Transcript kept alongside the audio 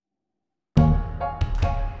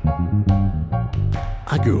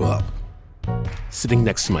I grew up sitting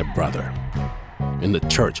next to my brother in the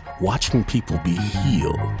church, watching people be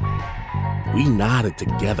healed. We nodded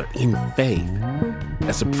together in faith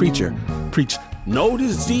as the preacher preached no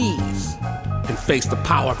disease can face the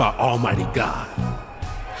power of our Almighty God.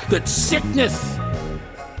 That sickness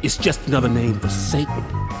is just another name for Satan.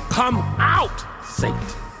 Come out, Satan.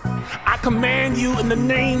 I command you in the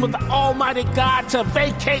name of the Almighty God to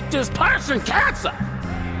vacate this person, cancer.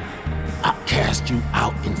 I'll cast you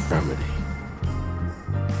out, infirmity.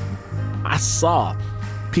 I saw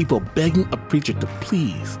people begging a preacher to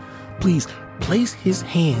please place his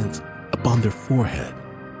hands upon their forehead,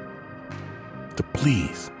 to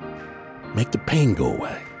please make the pain go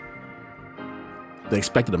away. They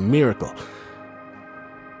expected a miracle.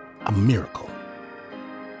 And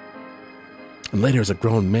later, as a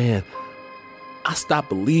grown man, I stopped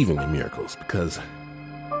believing in miracles because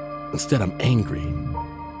instead I'm angry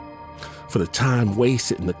for the time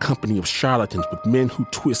wasted in the company of charlatans with men who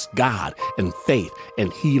twist God and faith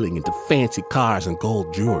and healing into fancy cars and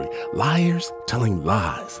gold jewelry. Liars telling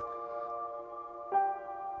lies.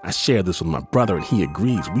 I share this with my brother and he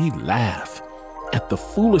agrees. We laugh at the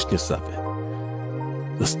foolishness of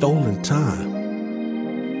it, the stolen time.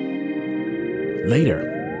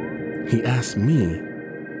 Later, he asked me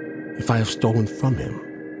if I have stolen from him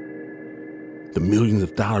the millions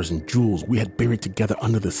of dollars in jewels we had buried together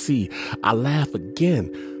under the sea. I laugh again,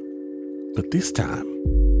 but this time,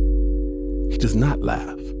 he does not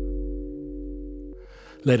laugh.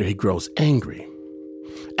 Later, he grows angry,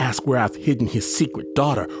 asks where I've hidden his secret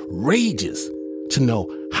daughter, rages to know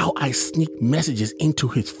how I sneak messages into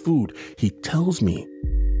his food. He tells me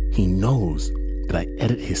he knows that I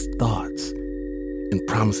edit his thoughts and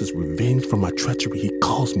promises revenge for my treachery. He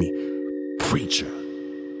calls me preacher.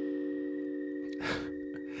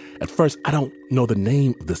 At first, I don't know the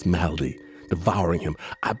name of this malady devouring him.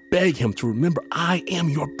 I beg him to remember I am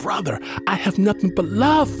your brother. I have nothing but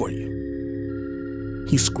love for you.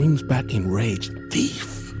 He screams back in rage,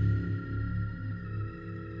 thief.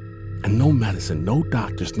 And no medicine, no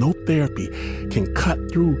doctors, no therapy can cut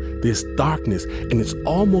through this darkness, and it's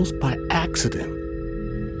almost by accident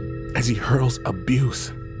as he hurls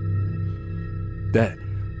abuse that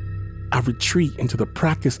I retreat into the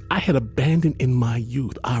practice I had abandoned in my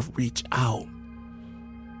youth. I reach out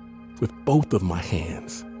with both of my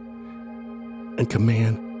hands and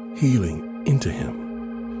command healing into him.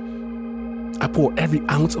 I pour every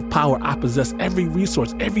ounce of power I possess, every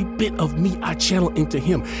resource, every bit of me I channel into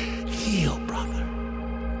him. Heal, brother.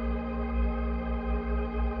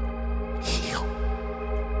 Heal.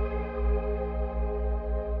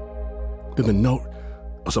 Then the note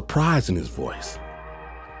of surprise in his voice,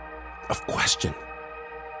 of question.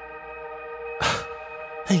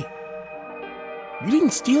 Hey, you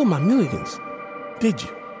didn't steal my millions, did you?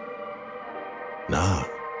 Nah.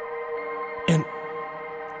 And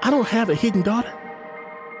I don't have a hidden daughter?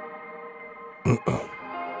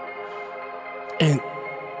 And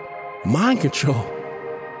mind control,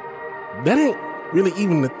 that ain't really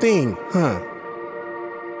even a thing, huh?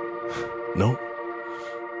 No.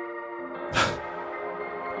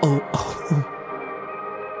 Oh.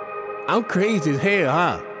 I'm crazy as hell,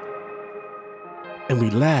 huh? And we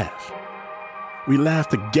laugh. We laugh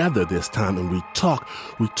together this time, and we talk.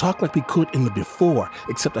 We talk like we could in the before,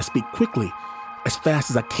 except I speak quickly, as fast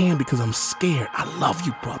as I can because I'm scared. I love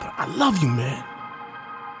you, brother. I love you, man.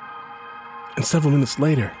 And several minutes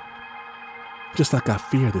later, just like I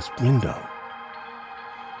fear this window,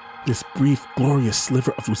 this brief, glorious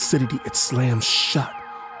sliver of lucidity, it slams shut.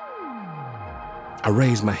 I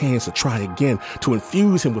raise my hands to try again, to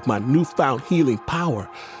infuse him with my newfound healing power.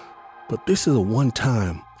 But this is a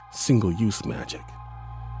one-time, single-use magic.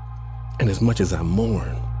 And as much as I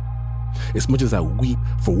mourn, as much as I weep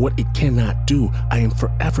for what it cannot do, I am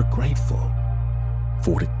forever grateful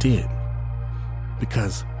for what it did.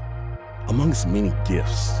 Because amongst many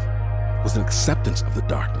gifts was an acceptance of the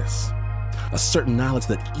darkness, a certain knowledge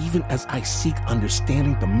that even as I seek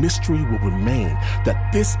understanding, the mystery will remain,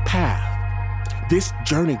 that this path, this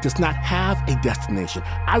journey does not have a destination.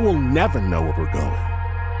 I will never know where we're going.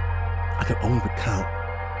 I can only recount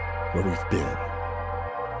where we've been.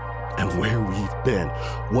 And where we've been.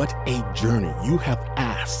 What a journey. You have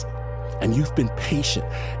asked, and you've been patient,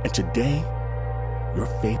 and today, your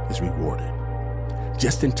faith is rewarded.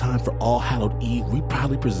 Just in time for All Hallowed Eve, we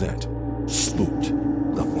proudly present Spooked,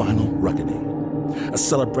 the Final Reckoning, a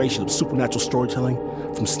celebration of supernatural storytelling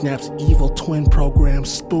from Snap's evil twin program,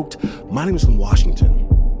 Spooked. My name is from Washington.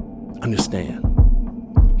 Understand,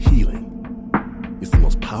 healing is the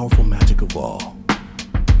most powerful magic of all.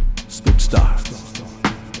 Spooked Star.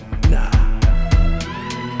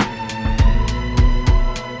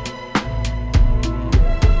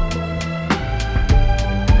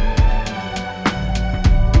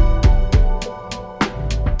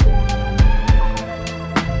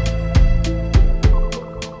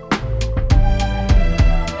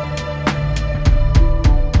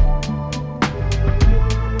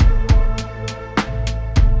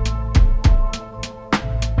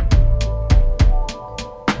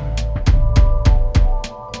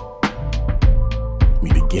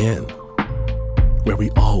 begin where we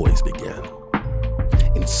always begin,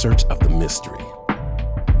 in search of the mystery.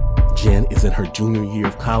 Jen is in her junior year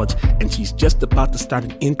of college, and she's just about to start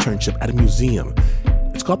an internship at a museum.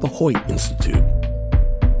 It's called the Hoyt Institute.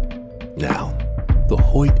 Now, the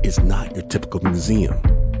Hoyt is not your typical museum.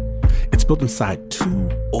 It's built inside two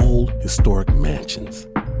old historic mansions.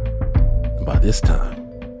 And by this time,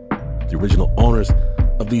 the original owners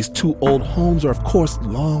of these two old homes are, of course,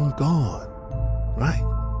 long gone, right?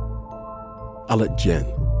 I'll let Jen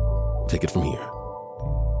take it from here.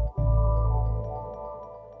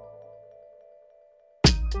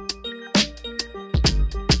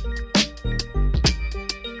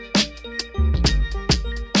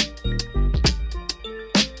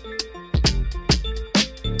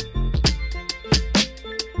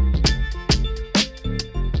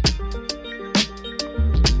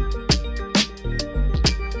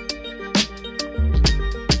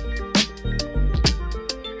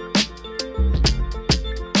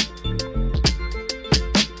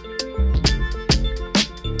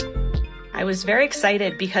 I was very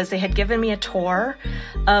excited because they had given me a tour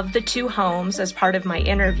of the two homes as part of my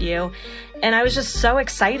interview, and I was just so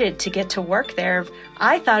excited to get to work there.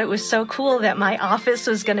 I thought it was so cool that my office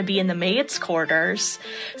was going to be in the maids' quarters,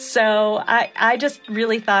 so I just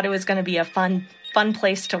really thought it was going to be a fun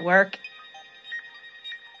place to work.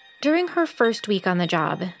 During her first week on the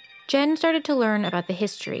job, Jen started to learn about the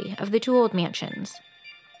history of the two old mansions.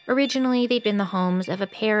 Originally, they'd been the homes of a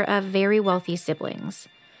pair of very wealthy siblings.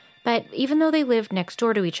 But even though they lived next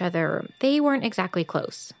door to each other, they weren't exactly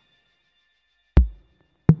close.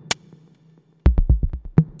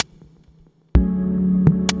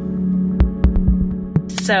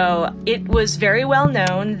 So it was very well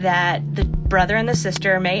known that the brother and the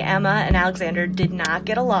sister, May Emma and Alexander, did not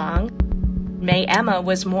get along. May Emma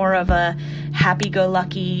was more of a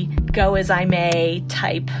happy-go-lucky, go-as-I-may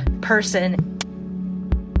type person.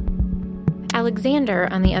 Alexander,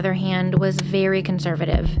 on the other hand, was very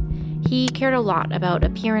conservative. He cared a lot about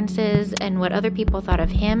appearances and what other people thought of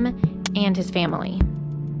him and his family.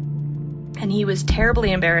 And he was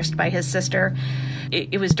terribly embarrassed by his sister.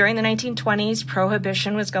 It was during the 1920s.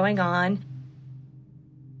 Prohibition was going on.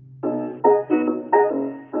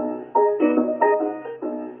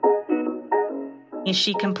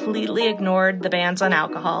 She completely ignored the bans on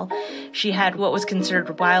alcohol. She had what was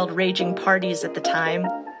considered wild, raging parties at the time.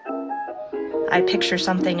 I picture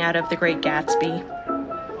something out of The Great Gatsby.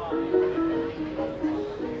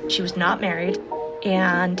 She was not married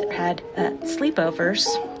and had sleepovers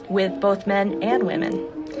with both men and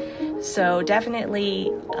women. So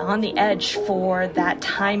definitely on the edge for that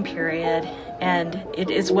time period, and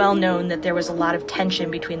it is well known that there was a lot of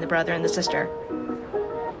tension between the brother and the sister.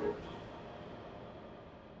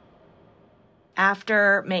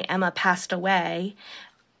 After May Emma passed away,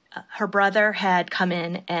 her brother had come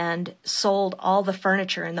in and sold all the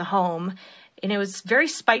furniture in the home, and it was very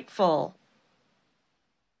spiteful.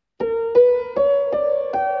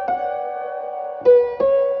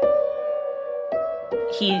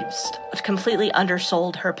 He completely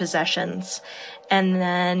undersold her possessions, and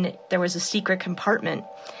then there was a secret compartment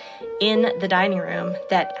in the dining room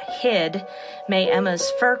that hid May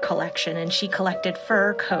Emma's fur collection, and she collected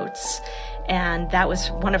fur coats, and that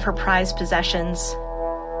was one of her prized possessions.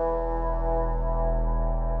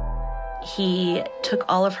 He took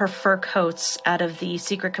all of her fur coats out of the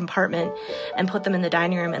secret compartment and put them in the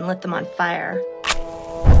dining room and lit them on fire.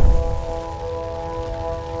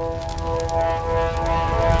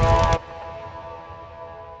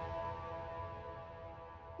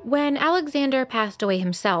 When Alexander passed away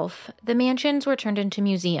himself, the mansions were turned into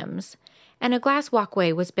museums, and a glass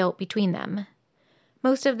walkway was built between them.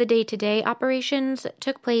 Most of the day-to-day operations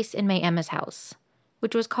took place in May Emma's house,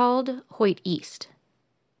 which was called Hoyt East.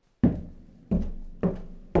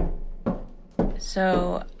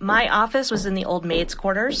 So my office was in the old maid's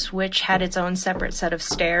quarters, which had its own separate set of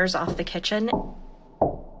stairs off the kitchen.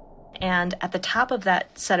 And at the top of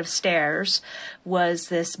that set of stairs was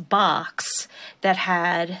this box that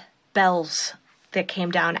had bells that came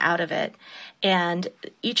down out of it. And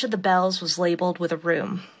each of the bells was labeled with a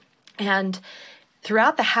room. And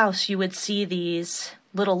throughout the house, you would see these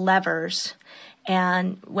little levers.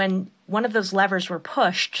 And when one of those levers were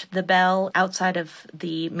pushed, the bell outside of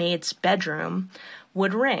the maid's bedroom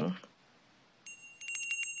would ring.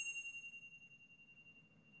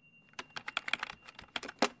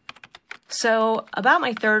 So about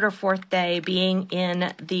my third or fourth day being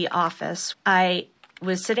in the office, I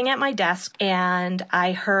was sitting at my desk and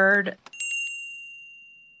I heard,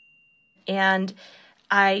 and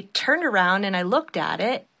I turned around and I looked at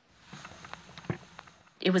it,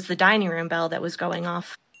 It was the dining room bell that was going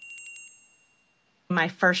off. My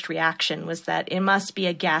first reaction was that it must be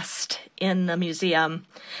a guest in the museum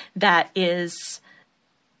that is,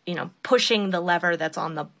 pushing the lever that's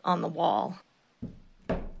on the wall.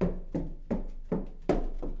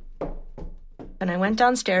 And I went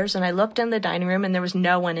downstairs and I looked in the dining room and there was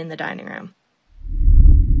no one in the dining room.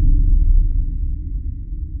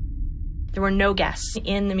 There were no guests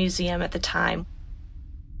in the museum at the time.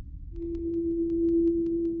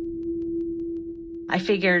 I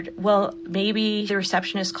figured, well, maybe the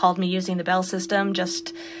receptionist called me using the bell system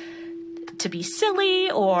just to be silly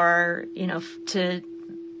or, to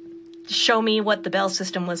show me what the bell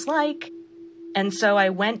system was like. And so I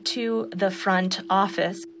went to the front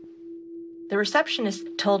office. The receptionist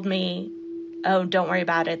told me, oh, don't worry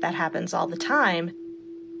about it. That happens all the time.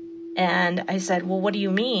 And I said, well, what do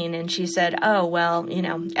you mean? And she said, oh, well,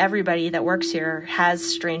 everybody that works here has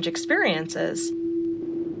strange experiences.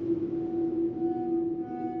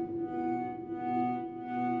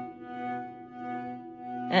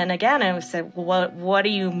 And again, I said, well, what do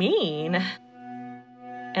you mean?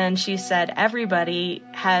 And she said, everybody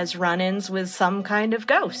has run-ins with some kind of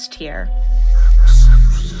ghost here.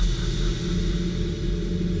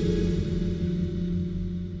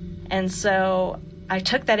 And so I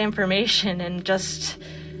took that information and just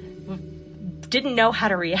didn't know how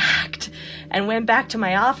to react and went back to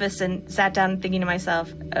my office and sat down thinking to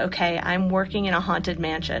myself, okay, I'm working in a haunted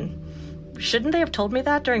mansion. Shouldn't they have told me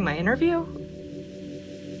that during my interview?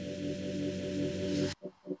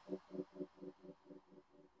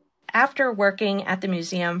 After working at the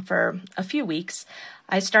museum for a few weeks,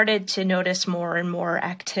 I started to notice more and more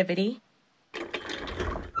activity.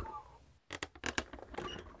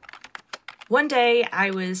 One day,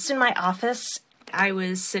 I was in my office. I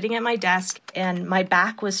was sitting at my desk, and my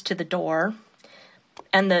back was to the door.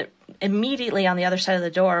 And immediately on the other side of the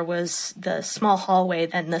door was the small hallway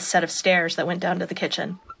and the set of stairs that went down to the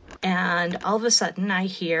kitchen. And all of a sudden, I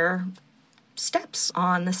hear steps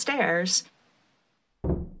on the stairs.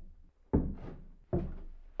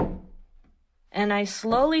 And I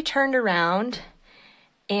slowly turned around,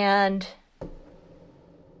 and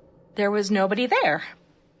there was nobody there.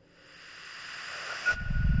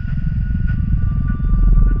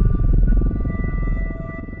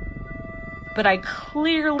 But I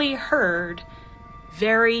clearly heard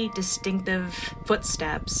very distinctive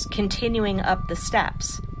footsteps continuing up the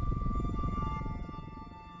steps.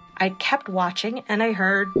 I kept watching, and I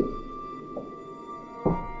heard,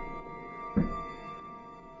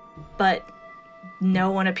 but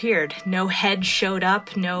no one appeared. No head showed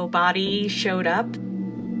up. No body showed up.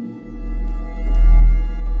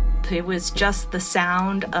 It was just the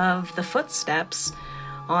sound of the footsteps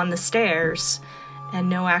on the stairs and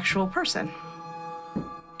no actual person.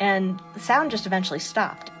 And the sound just eventually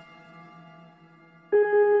stopped.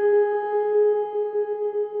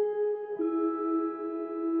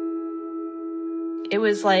 It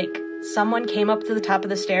was like someone came up to the top of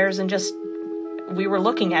the stairs and we were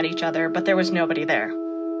looking at each other, but there was nobody there.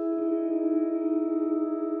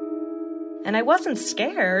 And I wasn't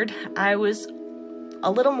scared. I was a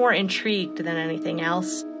little more intrigued than anything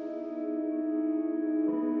else.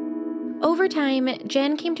 Over time,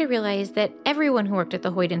 Jen came to realize that everyone who worked at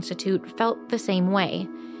the Hoyt Institute felt the same way.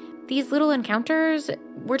 These little encounters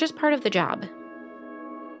were just part of the job.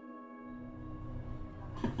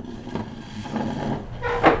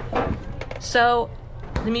 So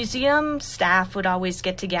the museum staff would always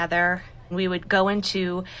get together. We would go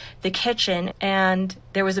into the kitchen, and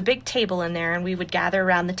there was a big table in there, and we would gather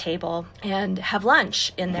around the table and have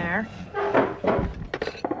lunch in there.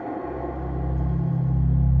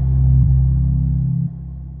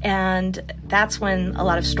 And that's when a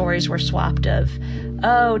lot of stories were swapped of,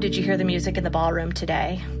 oh, did you hear the music in the ballroom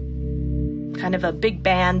today? Kind of a big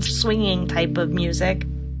band swinging type of music.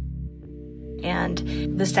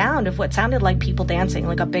 And the sound of what sounded like people dancing,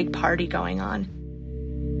 like a big party going on.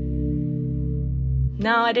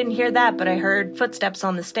 No, I didn't hear that, but I heard footsteps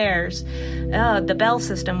on the stairs. The bell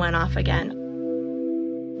system went off again.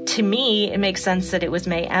 To me, it makes sense that it was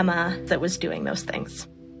May Emma that was doing those things.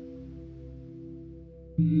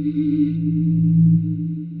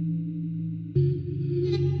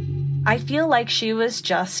 I feel like she was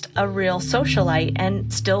just a real socialite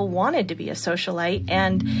and still wanted to be a socialite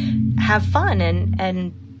and have fun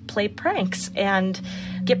and play pranks and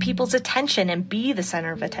get people's attention and be the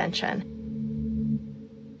center of attention.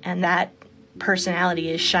 And that personality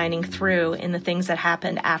is shining through in the things that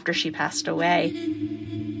happened after she passed away.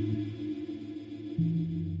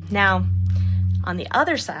 Now, on the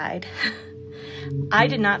other side, I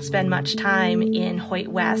did not spend much time in Hoyt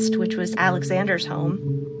West, which was Alexander's home.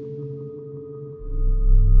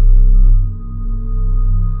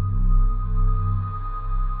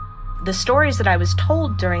 The stories that I was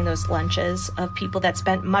told during those lunches of people that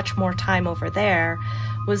spent much more time over there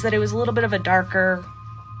was that it was a little bit of a darker,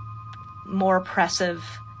 more oppressive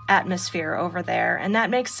atmosphere over there. And that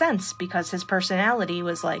makes sense because his personality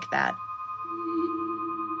was like that.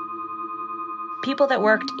 People that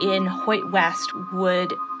worked in Hoyt West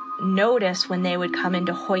would notice when they would come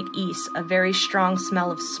into Hoyt East a very strong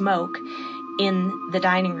smell of smoke in the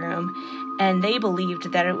dining room, and they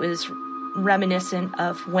believed that it was reminiscent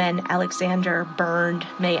of when Alexander burned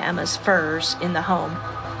May Emma's furs in the home.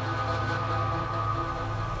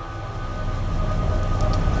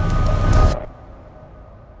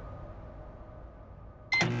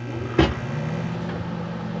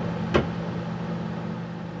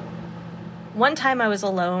 One time I was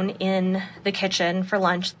alone in the kitchen for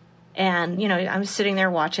lunch, and, I'm sitting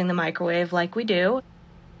there watching the microwave like we do.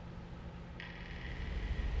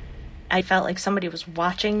 I felt like somebody was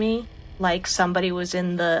watching me, like somebody was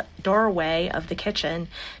in the doorway of the kitchen.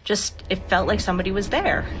 It felt like somebody was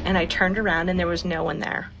there. And I turned around and there was no one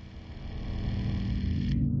there.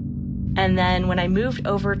 And then when I moved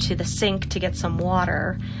over to the sink to get some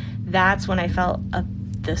water, that's when I felt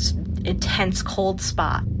this intense cold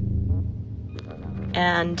spot.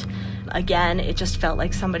 And again, it just felt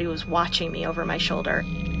like somebody was watching me over my shoulder.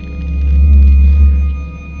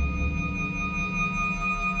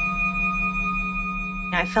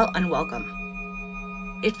 I felt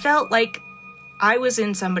unwelcome. It felt like I was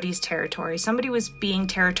in somebody's territory. Somebody was being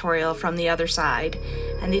territorial from the other side,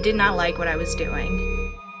 and they did not like what I was doing.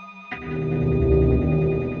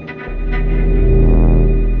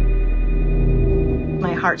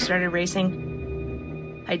 My heart started racing.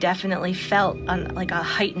 I definitely felt like a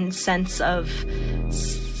heightened sense of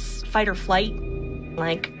fight or flight.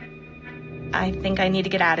 Like, I think I need to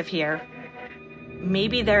get out of here.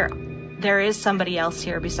 Maybe there is somebody else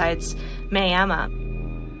here besides May Emma.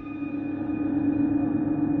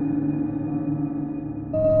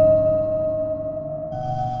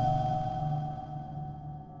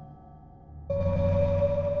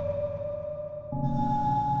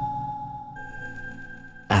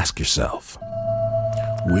 Ask yourself,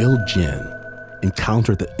 will Jen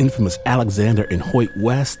encounter the infamous Alexander in Hoyt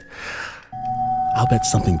West? I'll bet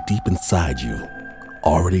something deep inside you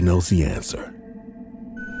already knows the answer.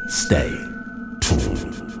 Stay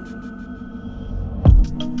tuned.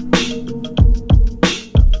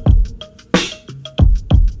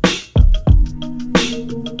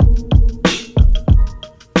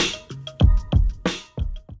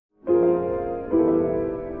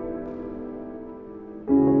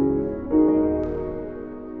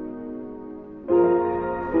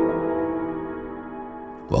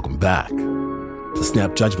 Welcome back to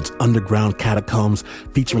Snap Judgment's underground catacombs,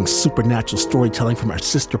 featuring supernatural storytelling from our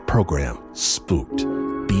sister program, Spooked.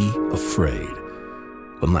 Be Afraid.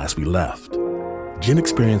 When last we left, Jen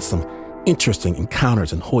experienced some interesting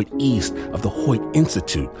encounters in Hoyt East of the Hoyt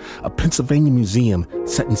Institute, a Pennsylvania museum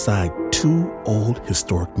set inside two old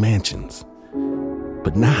historic mansions.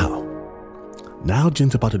 But now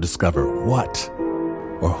Jen's about to discover what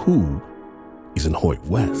or who is in Hoyt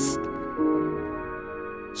West.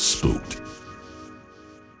 Spooked.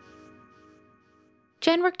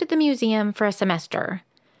 Jen worked at the museum for a semester.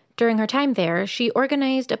 During her time there, she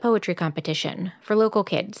organized a poetry competition for local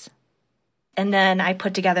kids. And then I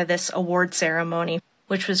put together this award ceremony,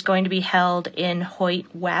 which was going to be held in Hoyt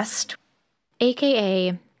West,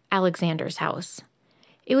 AKA Alexander's house.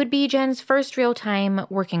 It would be Jen's first real time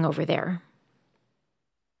working over there.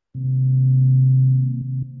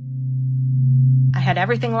 I had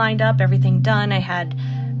everything lined up, everything done. I had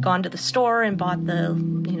gone to the store and bought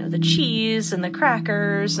the cheese and the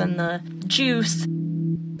crackers and the juice.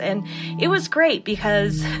 And it was great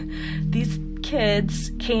because these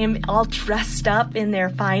kids came all dressed up in their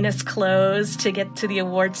finest clothes to get to the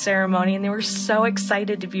award ceremony, and they were so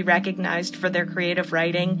excited to be recognized for their creative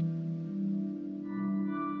writing.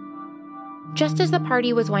 Just as the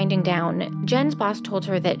party was winding down, Jen's boss told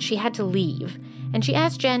her that she had to leave, and she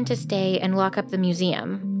asked Jen to stay and lock up the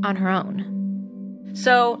museum on her own.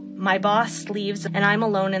 So my boss leaves, and I'm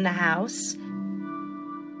alone in the house.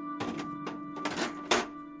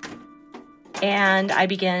 And I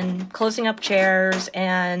begin closing up chairs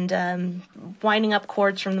and winding up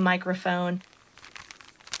cords from the microphone.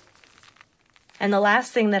 And the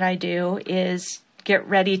last thing that I do is get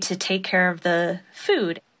ready to take care of the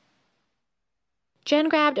food. Jen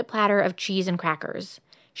grabbed a platter of cheese and crackers.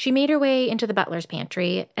 She made her way into the butler's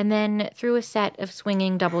pantry and then through a set of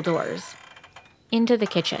swinging double doors. into the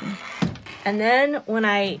kitchen. And then when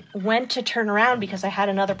I went to turn around because I had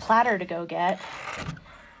another platter to go get,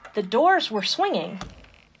 the doors were swinging.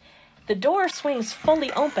 The door swings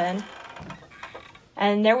fully open,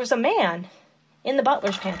 and there was a man in the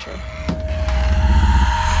butler's pantry.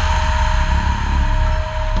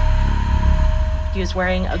 He was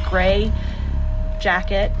wearing a gray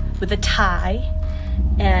jacket with a tie,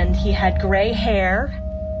 and he had gray hair,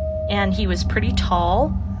 and he was pretty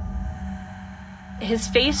tall. His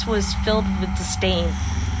face was filled with disdain.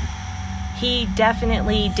 He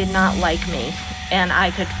definitely did not like me, and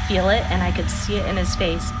I could feel it, and I could see it in his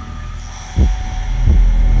face.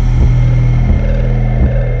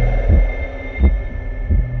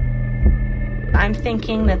 I'm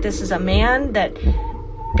thinking that this is a man that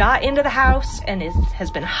got into the house and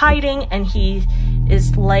has been hiding, and he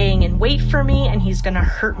is laying in wait for me, and he's gonna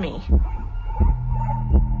hurt me.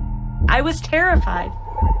 I was terrified.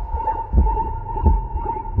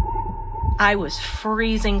 I was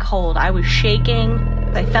freezing cold. I was shaking.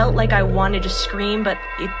 I felt like I wanted to scream, but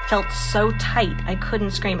it felt so tight I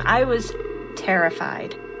couldn't scream. I was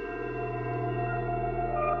terrified.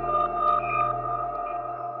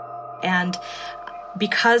 And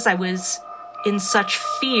because I was in such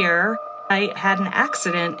fear, I had an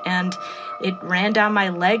accident, and it ran down my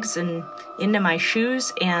legs and into my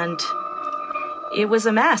shoes, and it was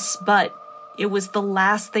a mess, but it was the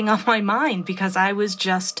last thing on my mind because I was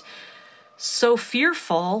just so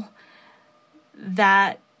fearful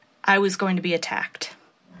that I was going to be attacked.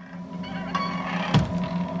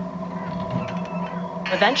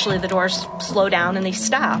 Eventually, the doors slow down and they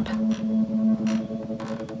stop.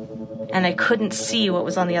 And I couldn't see what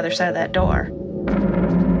was on the other side of that door.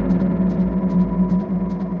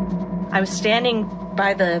 I was standing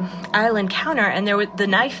by the island counter, and the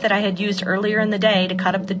knife that I had used earlier in the day to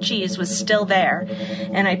cut up the cheese was still there.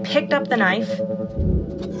 And I picked up the knife,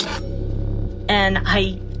 and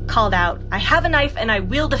I called out, "I have a knife and I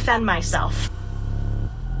will defend myself."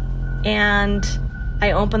 And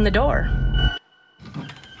I opened the door.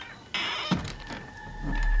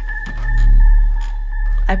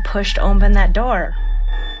 I pushed open that door,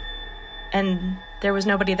 and there was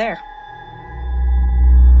nobody there.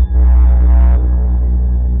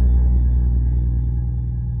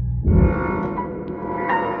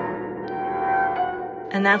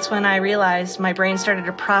 And that's when I realized my brain started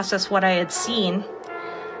to process what I had seen.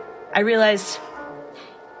 I realized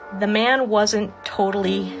the man wasn't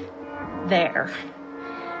totally there.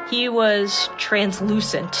 He was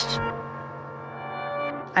translucent.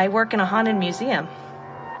 I work in a haunted museum.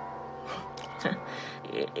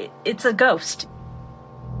 It's a ghost.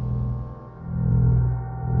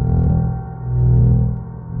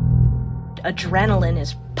 Adrenaline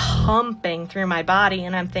is pumping through my body,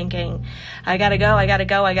 and I'm thinking, I gotta go, I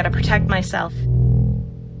gotta protect myself.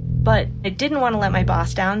 But I didn't want to let my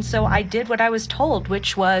boss down, so I did what I was told,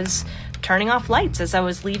 which was turning off lights as I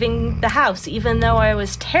was leaving the house. Even though I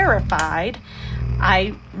was terrified,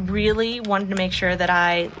 I really wanted to make sure that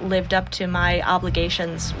I lived up to my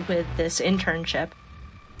obligations with this internship.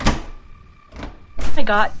 I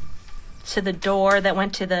got to the door that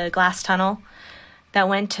went to the glass tunnel that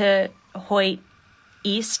went to Hoyt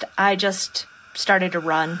East. I just started to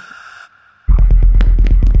run.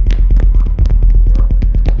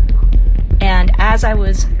 And as I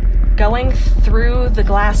was going through the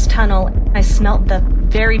glass tunnel, I smelled the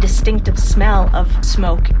very distinctive smell of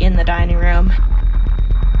smoke in the dining room.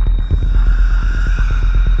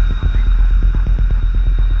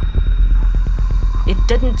 It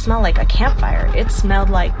didn't smell like a campfire. It smelled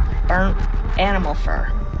like burnt animal fur.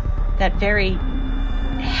 That very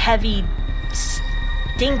heavy,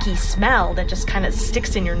 stinky smell that just kind of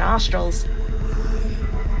sticks in your nostrils.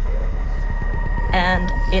 And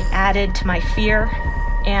it added to my fear,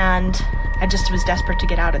 and I just was desperate to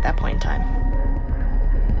get out at that point in time.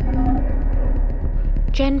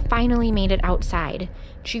 Jen finally made it outside.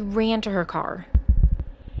 She ran to her car.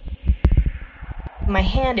 My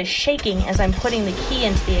hand is shaking as I'm putting the key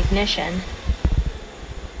into the ignition.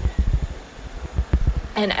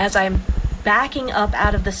 And as I'm backing up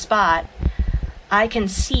out of the spot, I can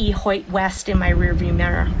see Hoyt West in my rearview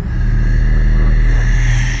mirror.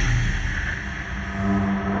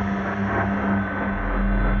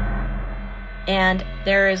 And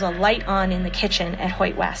there is a light on in the kitchen at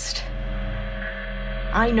Hoyt West.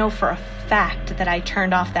 I know for a fact that I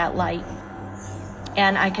turned off that light.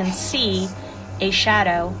 And I can see a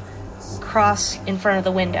shadow cross in front of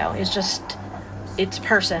the window. It's a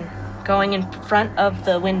person going in front of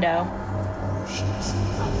the window.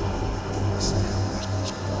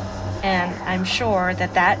 And I'm sure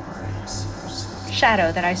that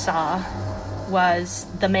shadow that I saw was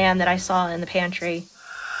the man that I saw in the pantry.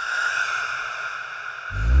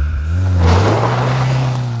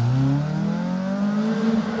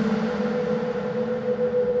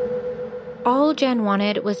 All Jen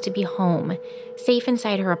wanted was to be home, safe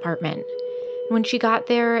inside her apartment. When she got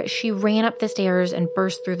there, she ran up the stairs and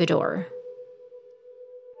burst through the door.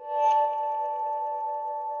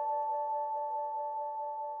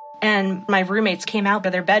 And my roommates came out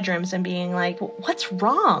of their bedrooms and being like, what's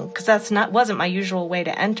wrong? Because wasn't my usual way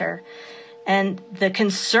to enter. And the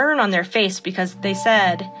concern on their face, because they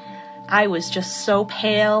said I was just so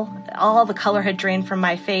pale. All the color had drained from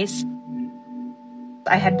my face.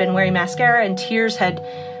 I had been wearing mascara and tears had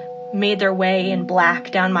made their way in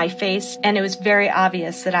black down my face. And it was very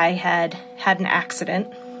obvious that I had had an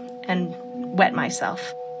accident and wet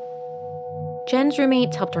myself. Jen's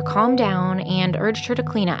roommates helped her calm down and urged her to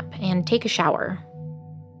clean up and take a shower.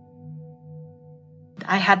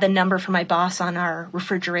 I had the number for my boss on our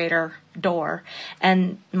refrigerator door,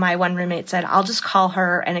 and my one roommate said, I'll just call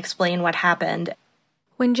her and explain what happened.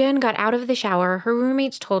 When Jen got out of the shower, her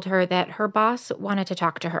roommates told her that her boss wanted to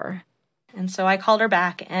talk to her. And so I called her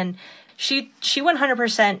back, and she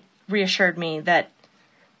 100% reassured me that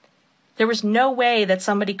there was no way that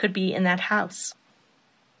somebody could be in that house.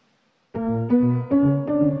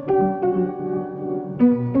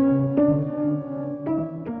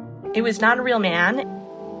 It was not a real man.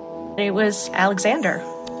 It was Alexander,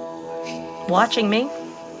 watching me,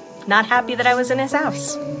 not happy that I was in his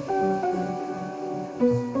house.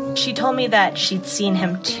 She told me that she'd seen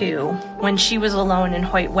him too when she was alone in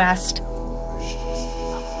Hoyt West.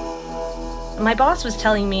 My boss was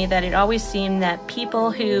telling me that it always seemed that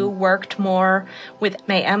people who worked more with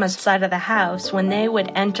May Emma's side of the house, when they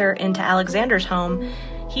would enter into Alexander's home,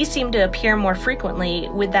 he seemed to appear more frequently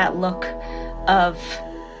with that look of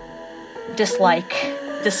dislike,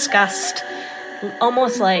 disgust,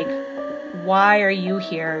 almost like, why are you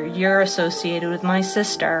here? You're associated with my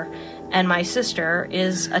sister, and my sister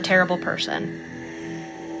is a terrible person.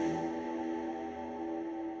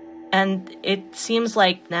 And it seems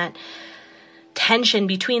like that tension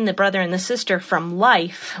between the brother and the sister from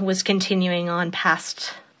life was continuing on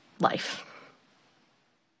past life.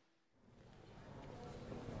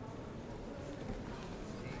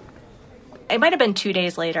 It might have been 2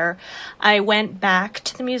 days later. I went back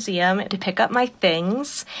to the museum to pick up my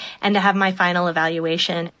things and to have my final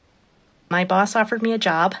evaluation. My boss offered me a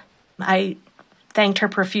job. I thanked her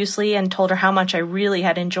profusely and told her how much I really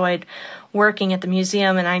had enjoyed working at the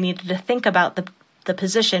museum, and I needed to think about the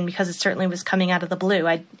position because it certainly was coming out of the blue.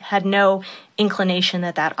 I had no inclination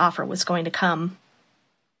that that offer was going to come.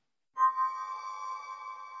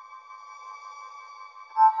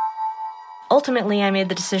 Ultimately, I made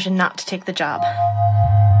the decision not to take the job.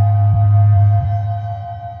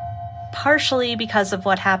 Partially because of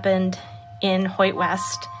what happened in Hoyt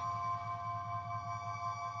West,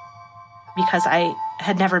 because I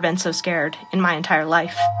had never been so scared in my entire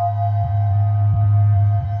life.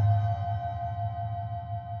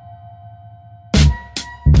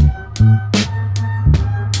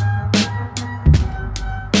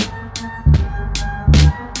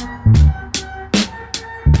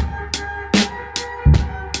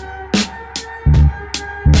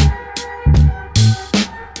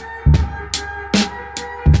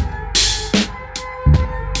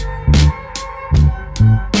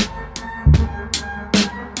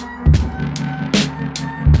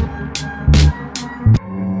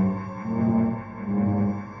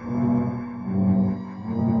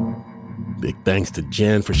 Thanks to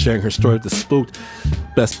Jen for sharing her story with the Spooked.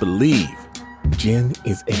 Best believe, Jen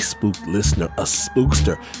is a Spooked listener, a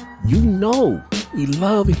spookster. You know we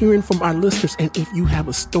love hearing from our listeners, and if you have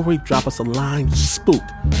a story, drop us a line,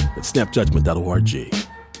 spooked@snapjudgment.org.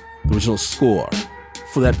 The original score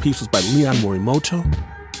for that piece was by Leon Morimoto.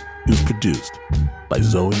 It was produced by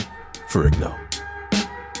Zoe Ferrigno.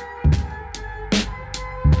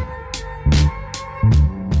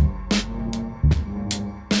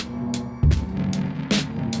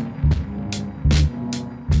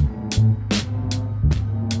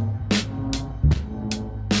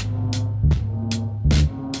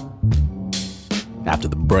 After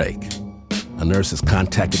the break, a nurse is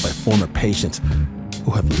contacted by former patients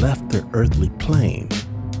who have left their earthly plane.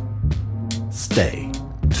 Stay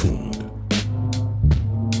tuned.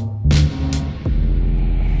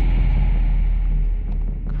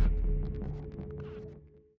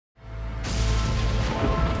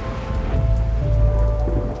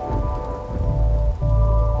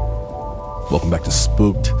 Welcome back to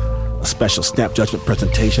Spooked, a special Snap Judgment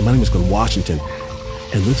presentation. My name is Glenn Washington,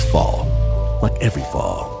 and this fall, like every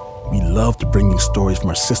fall, We love to bring you stories from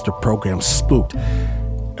our sister program, Spooked.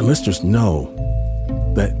 And listeners know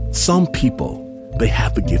that some people, they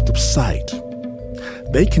have the gift of sight.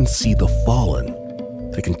 They can see the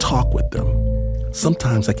fallen. They can talk with them.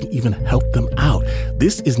 Sometimes I can even help them out.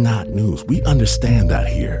 This is not news. We understand that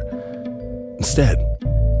here. Instead,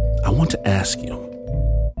 I want to ask you,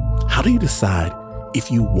 how do you decide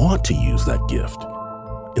if you want to use that gift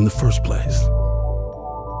in the first place?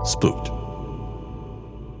 Spooked.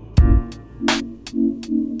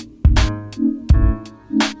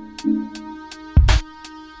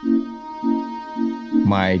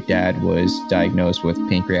 My dad was diagnosed with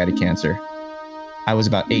pancreatic cancer. I was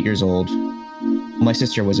about 8 years old. My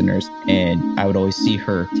sister was a nurse, and I would always see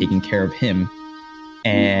her taking care of him.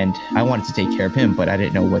 And I wanted to take care of him, but I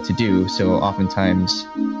didn't know what to do. So oftentimes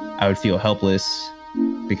I would feel helpless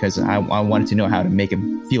because I wanted to know how to make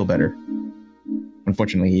him feel better.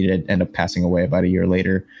 Unfortunately, he did end up passing away about a year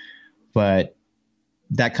later. But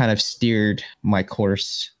that kind of steered my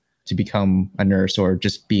course to become a nurse or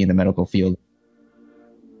just be in the medical field.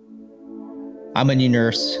 I'm a new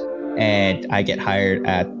nurse, and I get hired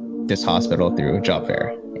at this hospital through a job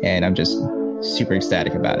fair, and I'm just super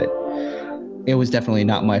ecstatic about it. It was definitely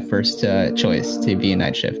not my first choice to be a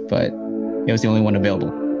night shift, but it was the only one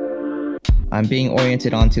available. I'm being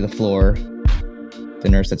oriented onto the floor. The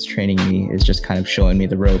nurse that's training me is just kind of showing me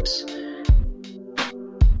the ropes.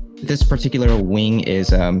 This particular wing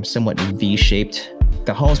is somewhat V-shaped.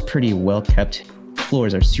 The hall is pretty well kept.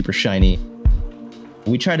 Floors are super shiny.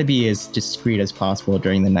 We try to be as discreet as possible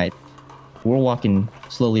during the night. We're walking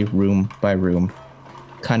slowly room by room,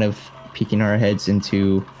 kind of peeking our heads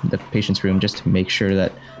into the patient's room just to make sure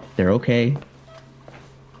that they're okay.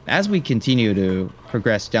 As we continue to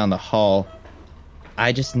progress down the hall,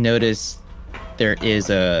 I just noticed there is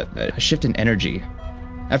a shift in energy.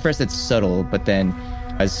 At first it's subtle, but then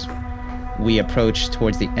as we approach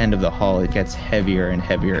towards the end of the hall, it gets heavier and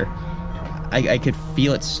heavier. I could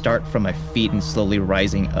feel it start from my feet and slowly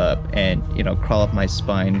rising up and, crawl up my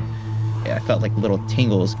spine. I felt like little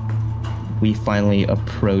tingles. We finally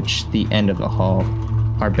approach the end of the hall.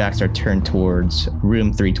 Our backs are turned towards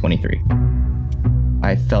room 323.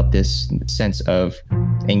 I felt this sense of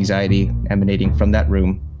anxiety emanating from that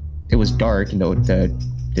room. It was dark,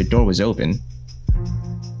 the door was open.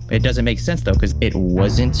 It doesn't make sense though, because it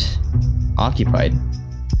wasn't occupied.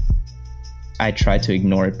 I tried to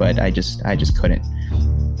ignore it, but I just couldn't.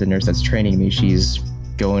 The nurse that's training me, she's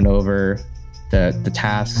going over the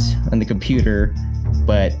tasks on the computer,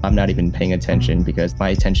 but I'm not even paying attention because my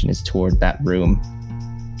attention is toward that room.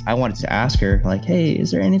 I wanted to ask her, like, hey,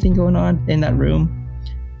 is there anything going on in that room?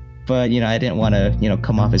 But, I didn't want to,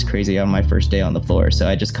 come off as crazy on my first day on the floor. So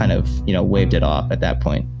I just kind of, waved it off at that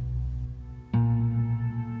point.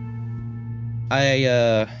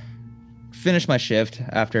 I finished my shift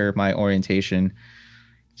after my orientation.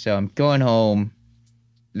 So I'm going home.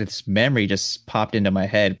 This memory just popped into my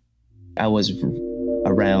head. I was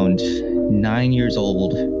around 9 years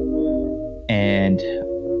old, and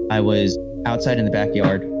I was outside in the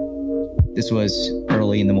backyard. This was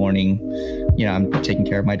early in the morning. I'm taking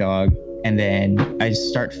care of my dog, and then I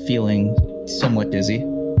start feeling somewhat dizzy,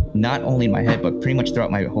 not only in my head, but pretty much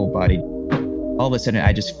throughout my whole body. All of a sudden,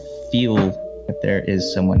 I just feel that there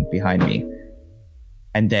is someone behind me.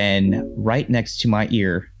 And then right next to my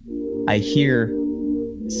ear, I hear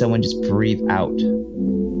someone just breathe out,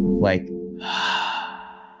 like,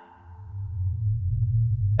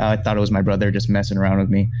 I thought it was my brother just messing around with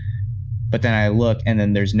me. But then I look, and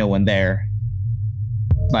then there's no one there.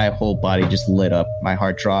 My whole body just lit up. My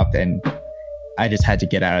heart dropped, and I just had to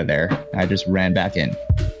get out of there. I just ran back in.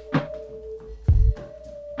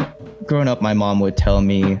 Growing up, my mom would tell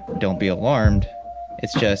me, don't be alarmed.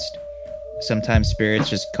 It's just sometimes spirits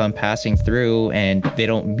just come passing through, and they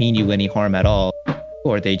don't mean you any harm at all,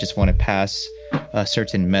 or they just want to pass a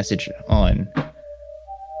certain message on.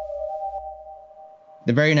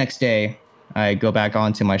 The very next day, I go back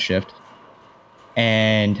onto my shift,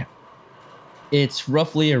 and it's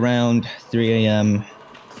roughly around 3 a.m.,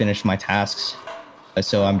 finished my tasks.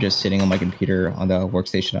 So I'm just sitting on my computer on the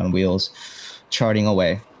workstation on wheels, charting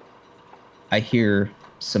away. I hear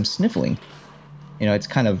some sniffling. It's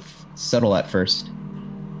kind of subtle at first.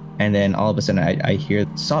 And then all of a sudden I hear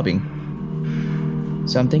sobbing.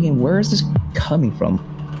 So I'm thinking, where is this coming from?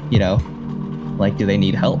 Like, do they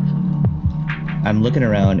need help? I'm looking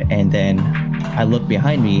around, and then I look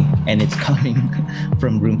behind me, and it's coming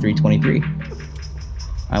from room 323.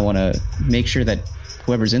 I want to make sure that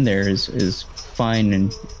whoever's in there is fine,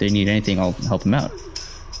 and if they need anything, I'll help them out.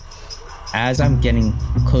 As I'm getting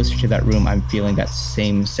closer to that room, I'm feeling that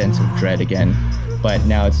same sense of dread again, but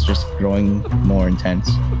now it's just growing more intense.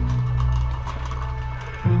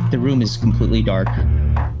 The room is completely dark.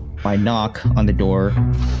 I knock on the door.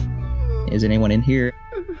 Is anyone in here?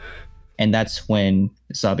 And that's when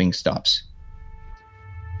the sobbing stops.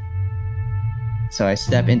 So I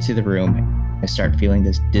step into the room. I start feeling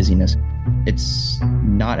this dizziness. It's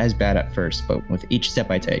not as bad at first, but with each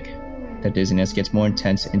step I take, the dizziness gets more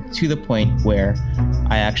intense and to the point where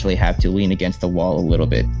I actually have to lean against the wall a little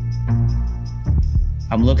bit.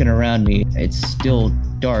 I'm looking around me. It's still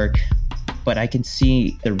dark, but I can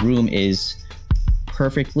see the room is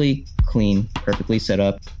perfectly clean, perfectly set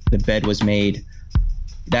up. The bed was made.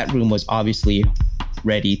 That room was obviously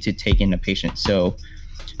ready to take in a patient, so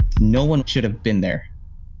no one should have been there.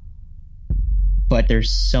 But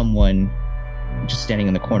there's someone just standing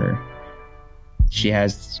in the corner. She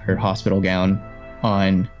has her hospital gown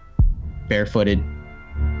on, barefooted,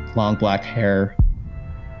 long black hair.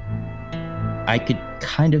 I could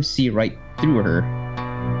kind of see right through her.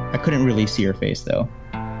 I couldn't really see her face though.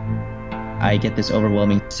 I get this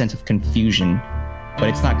overwhelming sense of confusion, but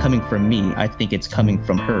it's not coming from me. I think it's coming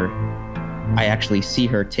from her. I actually see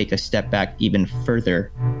her take a step back even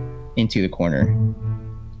further into the corner.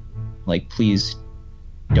 Like, please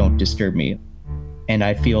don't disturb me. And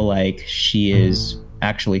I feel like she is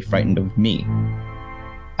actually frightened of me.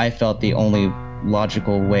 I felt the only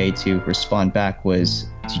logical way to respond back was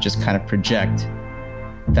to just kind of project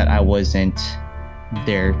that I wasn't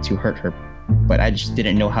there to hurt her, but I just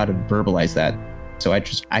didn't know how to verbalize that. So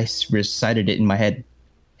I recited it in my head.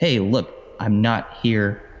 Hey, look, I'm not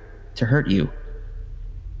here to hurt you.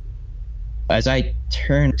 As I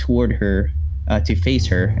turn toward her to face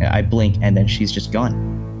her, I blink and then she's just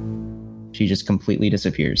gone. She just completely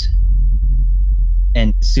disappears.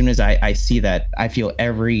 And as soon as I see that, I feel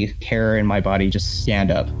every hair in my body just stand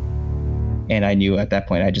up. And I knew at that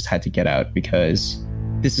point I just had to get out because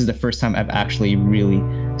this is the first time I've actually really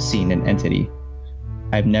seen an entity.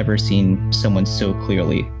 I've never seen someone so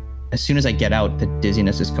clearly. As soon as I get out, the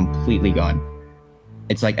dizziness is completely gone.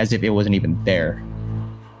 It's like as if it wasn't even there.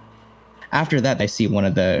 After that, I see one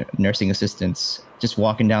of the nursing assistants just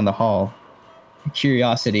walking down the hall.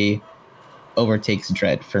 Curiosity overtakes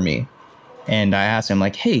dread for me. And I asked him,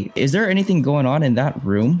 like, hey, is there anything going on in that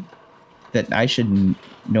room that I should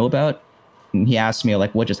know about? And he asked me,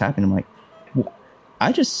 like, what just happened? I'm like,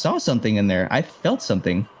 I just saw something in there. I felt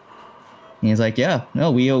something. And he's like, yeah,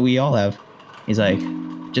 no, we all have. He's like,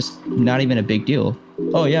 just not even a big deal.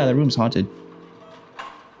 Oh, yeah, the room's haunted.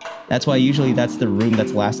 That's why usually that's the room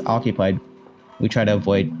that's last occupied. We try to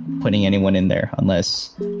avoid putting anyone in there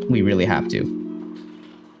unless we really have to.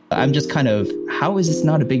 I'm just kind of, how is this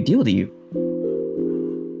not a big deal to you?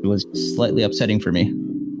 It was slightly upsetting for me.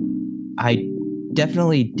 I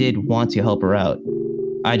definitely did want to help her out.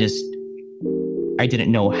 I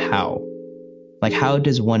didn't know how. Like, how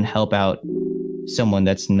does one help out someone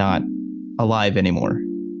that's not alive anymore?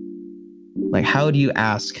 Like, how do you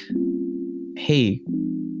ask, hey,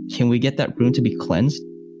 can we get that room to be cleansed?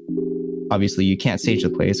 Obviously, you can't sage the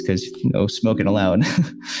place because no smoking allowed.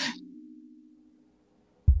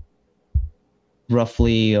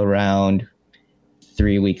 Roughly around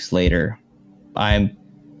 3 weeks later, I'm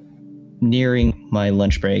nearing my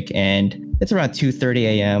lunch break and it's around 2:30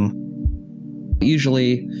 a.m.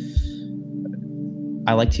 Usually,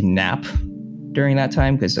 I like to nap during that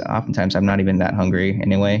time because oftentimes I'm not even that hungry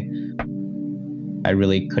anyway. I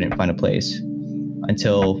really couldn't find a place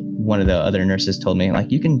until one of the other nurses told me,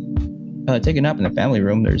 like, you can take a nap in the family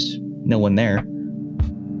room. There's no one there.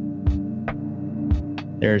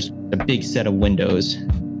 There's a big set of windows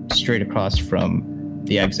straight across from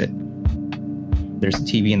the exit. There's a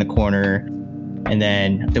TV in the corner, and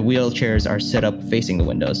then the wheelchairs are set up facing the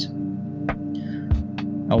windows.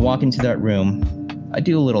 I walk into that room. I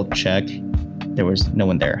do a little check. There was no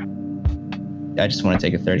one there. I just want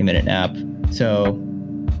to take a 30-minute nap. So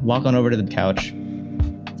walk on over to the couch,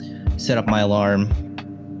 set up my alarm,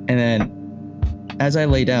 and then as I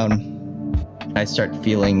lay down, I start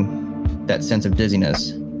feeling that sense of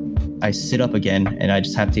dizziness. I sit up again and I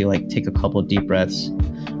just have to like take a couple of deep breaths.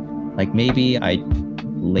 Like maybe I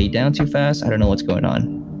lay down too fast. I don't know what's going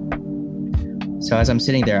on. So as I'm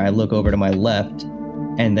sitting there, I look over to my left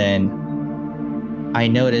and then I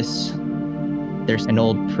notice there's an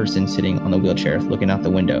old person sitting on the wheelchair looking out the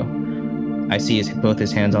window. I see both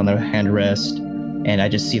his hands on the handrest and I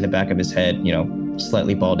just see the back of his head,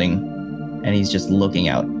 slightly balding, and he's just looking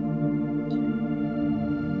out.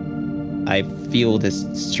 I feel this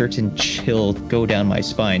certain chill go down my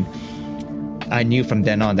spine. I knew from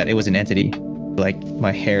then on that it was an entity. like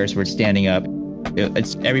my hairs were standing up.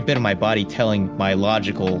 It's every bit of my body telling my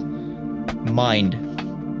logical mind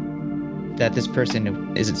that this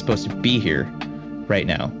person isn't supposed to be here right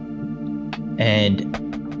now.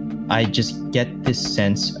 And I just get this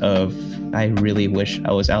sense of, I really wish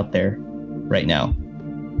I was out there right now.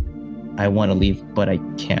 I want to leave, but I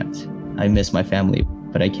can't. I miss my family,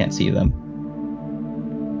 but I can't see them.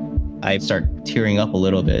 I start tearing up a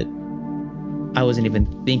little bit. I wasn't even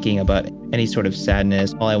thinking about any sort of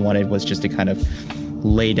sadness. All I wanted was just to kind of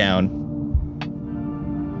lay down.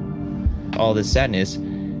 All this sadness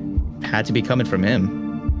had to be coming from him.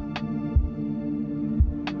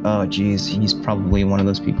 Oh, geez, he's probably one of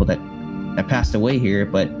those people that passed away here,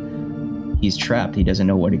 but he's trapped. He doesn't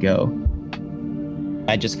know where to go.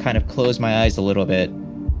 I just kind of closed my eyes a little bit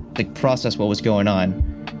to process what was going on,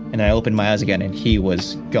 and I opened my eyes again, and he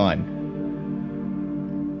was gone.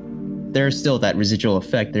 There's still that residual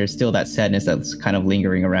effect. There's still that sadness that's kind of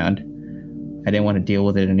lingering around. I didn't want to deal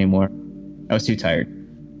with it anymore. I was too tired.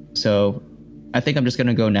 So I think I'm just going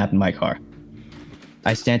to go nap in my car.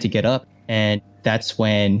 I stand to get up, and that's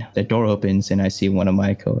when the door opens and I see one of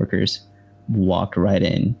my coworkers walk right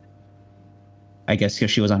in. I guess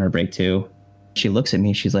because she was on her break too. She looks at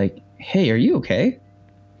me. She's like, "Hey, are you okay?"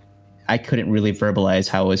 I couldn't really verbalize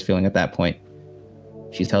how I was feeling at that point.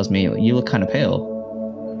 She tells me, "You look kind of pale."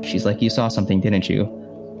 She's like, "You saw something, didn't you?"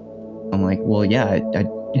 I'm like, "Well, yeah,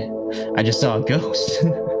 I just saw a ghost."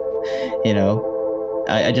 You know,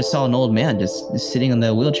 I just saw an old man just sitting in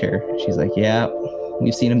the wheelchair. She's like, "Yeah,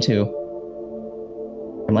 we've seen him too."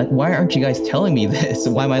 I'm like, "Why aren't you guys telling me this?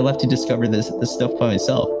 Why am I left to discover this stuff by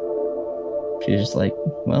myself?" She's just like,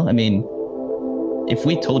 "Well, I mean, if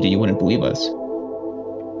we told you, you wouldn't believe us."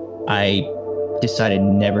 I decided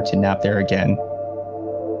never to nap there again.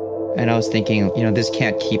 And I was thinking, you know, this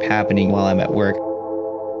can't keep happening while I'm at work.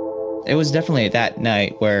 It was definitely that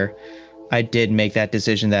night where I did make that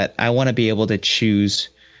decision that I want to be able to choose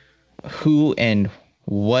who and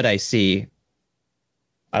what I see.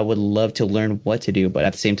 I would love to learn what to do, but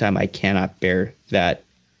at the same time, I cannot bear that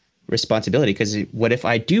responsibility, because what if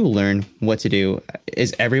I do learn what to do?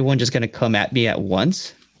 Is everyone just going to come at me at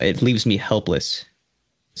once? It leaves me helpless.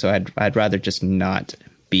 So I'd rather just not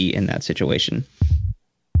be in that situation.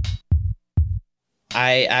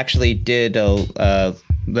 I actually did a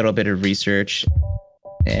little bit of research,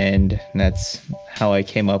 and that's how I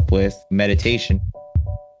came up with meditation.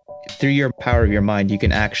 Through your power of your mind, you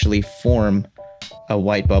can actually form a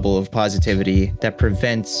white bubble of positivity that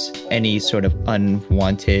prevents any sort of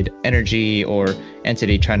unwanted energy or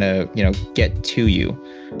entity trying to, you know, get to you.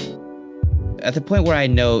 At the point where I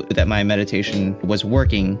know that my meditation was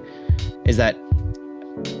working is that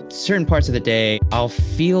certain parts of the day, I'll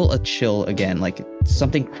feel a chill again, like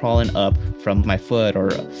something crawling up from my foot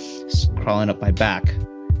or crawling up my back.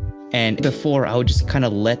 And before, I would just kind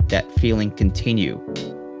of let that feeling continue.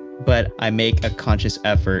 But I make a conscious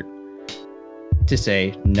effort to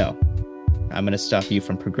say, no, I'm going to stop you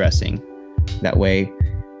from progressing. That way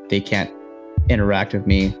they can't interact with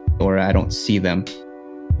me or I don't see them.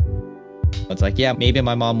 It's like, yeah, maybe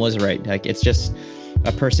my mom was right. Like, it's just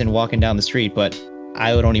a person walking down the street, but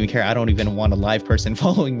I don't even care. I don't even want a live person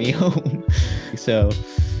following me home. So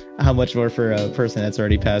how much more for a person that's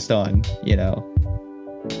already passed on, you know?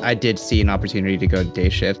 I did see an opportunity to go to day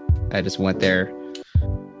shift. I just went there.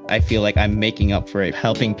 I feel like I'm making up for it,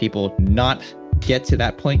 helping people not get to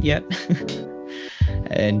that point yet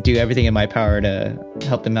and do everything in my power to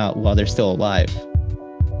help them out while they're still alive.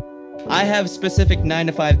 I have specific 9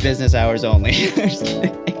 to 5 business hours only. Just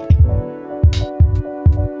kidding.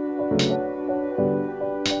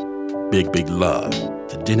 Big love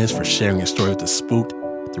to Dennis for sharing his story with the Spooked.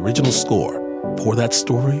 The original score for that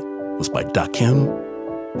story was by Doc Kim.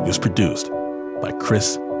 It was produced by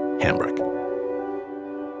Chris Hambrick.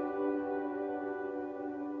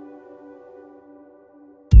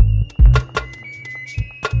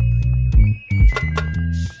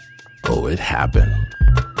 Oh, it happened.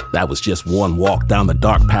 That was just one walk down the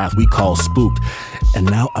dark path we call Spooked. And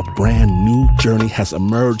now a brand new journey has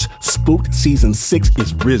emerged. Spooked Season 6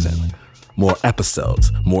 is risen. More episodes,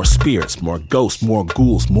 more spirits, more ghosts, more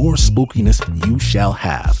ghouls, more spookiness you shall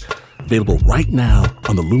have. Available right now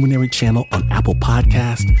on the Luminary channel on Apple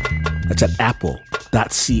Podcast. That's at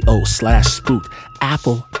apple.co/spooked.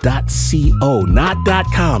 Apple.co, not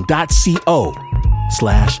 .com, .co/spooked.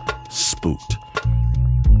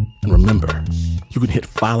 And remember, you can hit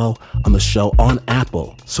follow on the show on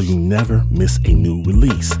Apple so you never miss a new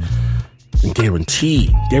release. And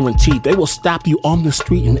guaranteed, they will stop you on the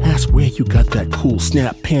street and ask where you got that cool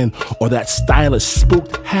snap pin or that stylish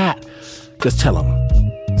spooked hat. Just tell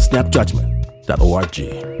them, Snap Judgment spooked@snapjudgment.org.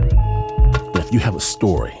 And if you have a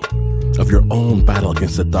story of your own battle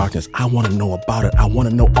against the darkness, I want to know about it. I want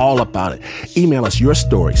to know all about it. Email us your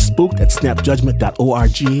story,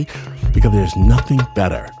 spooked@snapjudgment.org, because there's nothing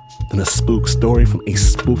better than a spook story from a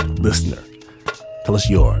spooked listener. Tell us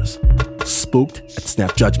yours.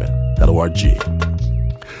 spooked@snapjudgment.org.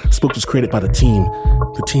 Spooked was created by the team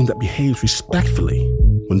that behaves respectfully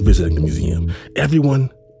when visiting the museum.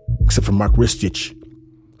 Everyone except for Mark Ristich,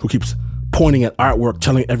 who keeps pointing at artwork,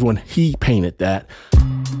 telling everyone he painted that.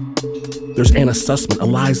 There's Anna Sussman,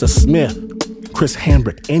 Eliza Smith, Chris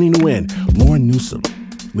Hambrick, Annie Nguyen, Lauren Newsom,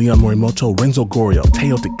 Leon Morimoto, Renzo Gorio,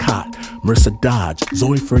 Teo Ducat, Marissa Dodge,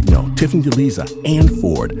 Zoe Ferrigno, Tiffany DeLisa, Ann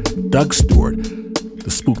Ford, Doug Stewart.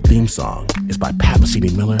 The Spook theme song is by Pat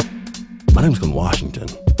Mesiti-Miller. My name's Glenn Washington.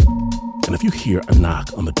 And if you hear a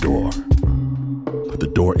knock on the door, but the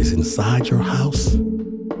door is inside your house,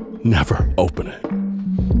 never open it.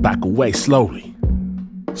 Back away slowly.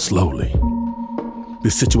 Slowly.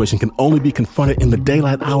 This situation can only be confronted in the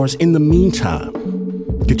daylight hours. In the meantime,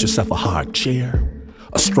 get yourself a hard chair,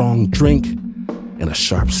 a strong drink, and a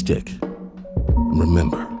sharp stick. And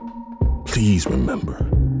remember, please remember,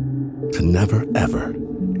 to never, ever,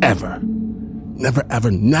 ever, never,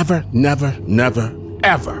 ever, never, never, never,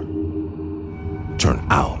 ever turn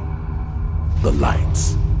out the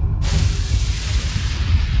lights.